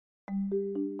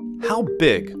How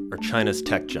big are China's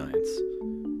tech giants?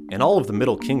 In all of the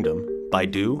Middle Kingdom,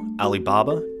 Baidu,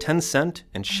 Alibaba, Tencent,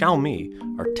 and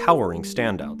Xiaomi are towering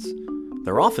standouts.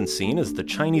 They're often seen as the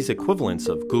Chinese equivalents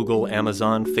of Google,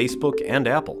 Amazon, Facebook, and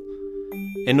Apple.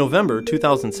 In November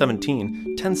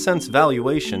 2017, Tencent's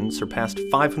valuation surpassed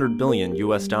 $500 billion,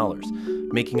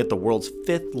 making it the world's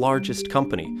fifth largest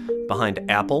company, behind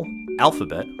Apple,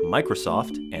 Alphabet,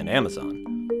 Microsoft, and Amazon.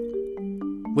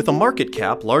 With a market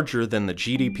cap larger than the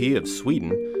GDP of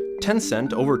Sweden,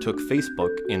 Tencent overtook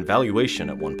Facebook in valuation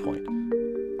at one point.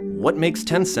 What makes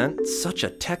Tencent such a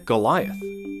tech Goliath?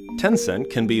 Tencent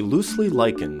can be loosely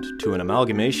likened to an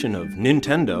amalgamation of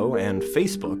Nintendo and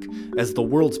Facebook as the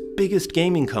world's biggest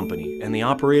gaming company and the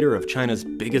operator of China's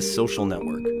biggest social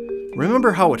network.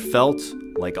 Remember how it felt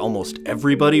like almost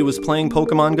everybody was playing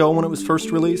Pokemon Go when it was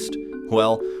first released?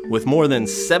 Well, with more than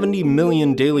 70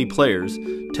 million daily players,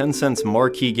 Tencent's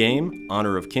marquee game,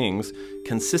 Honor of Kings,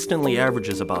 consistently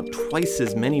averages about twice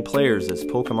as many players as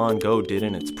Pokemon Go did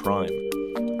in its prime.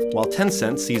 While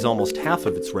Tencent sees almost half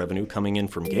of its revenue coming in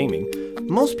from gaming,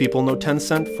 most people know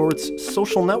Tencent for its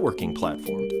social networking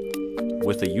platform.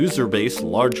 With a user base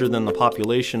larger than the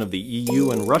population of the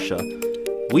EU and Russia,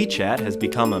 WeChat has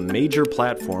become a major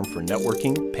platform for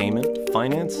networking, payment,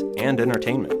 finance, and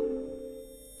entertainment.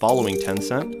 Following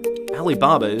Tencent,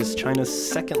 Alibaba is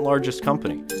China's second largest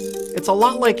company. It's a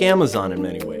lot like Amazon in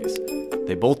many ways.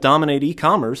 They both dominate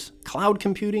e-commerce, cloud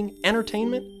computing,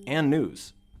 entertainment, and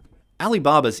news.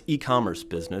 Alibaba's e-commerce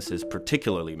business is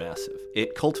particularly massive.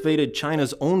 It cultivated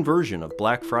China's own version of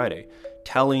Black Friday,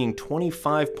 tallying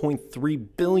 $25.3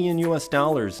 billion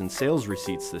in sales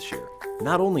receipts this year.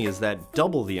 Not only is that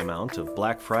double the amount of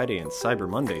Black Friday and Cyber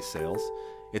Monday sales,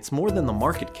 it's more than the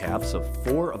market caps of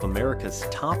 4 of America's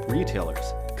top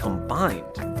retailers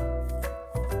combined.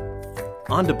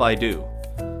 On to Baidu.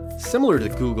 Similar to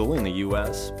Google in the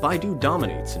US, Baidu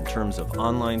dominates in terms of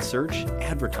online search,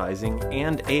 advertising,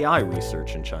 and AI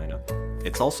research in China.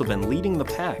 It's also been leading the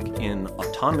pack in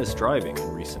autonomous driving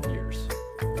in recent years.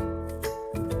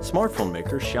 Smartphone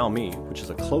maker Xiaomi, which is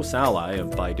a close ally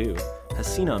of Baidu,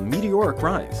 has seen a meteoric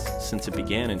rise since it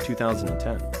began in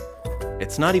 2010.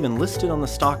 It's not even listed on the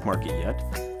stock market yet,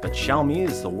 but Xiaomi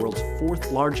is the world's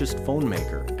 4th largest phone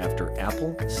maker after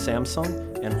Apple,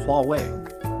 Samsung, and Huawei.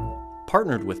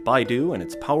 Partnered with Baidu and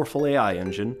its powerful AI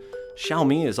engine,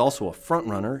 Xiaomi is also a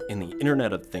frontrunner in the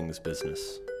Internet of Things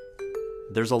business.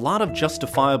 There's a lot of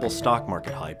justifiable stock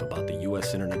market hype about the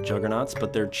US internet juggernauts,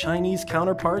 but their Chinese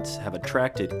counterparts have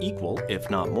attracted equal, if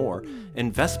not more,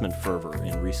 investment fervor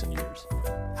in recent years.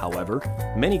 However,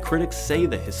 many critics say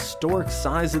the historic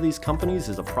size of these companies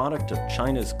is a product of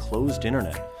China's closed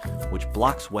internet, which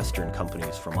blocks Western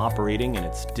companies from operating in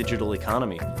its digital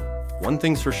economy. One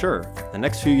thing's for sure, the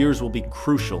next few years will be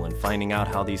crucial in finding out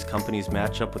how these companies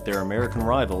match up with their American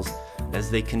rivals as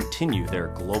they continue their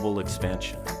global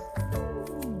expansion.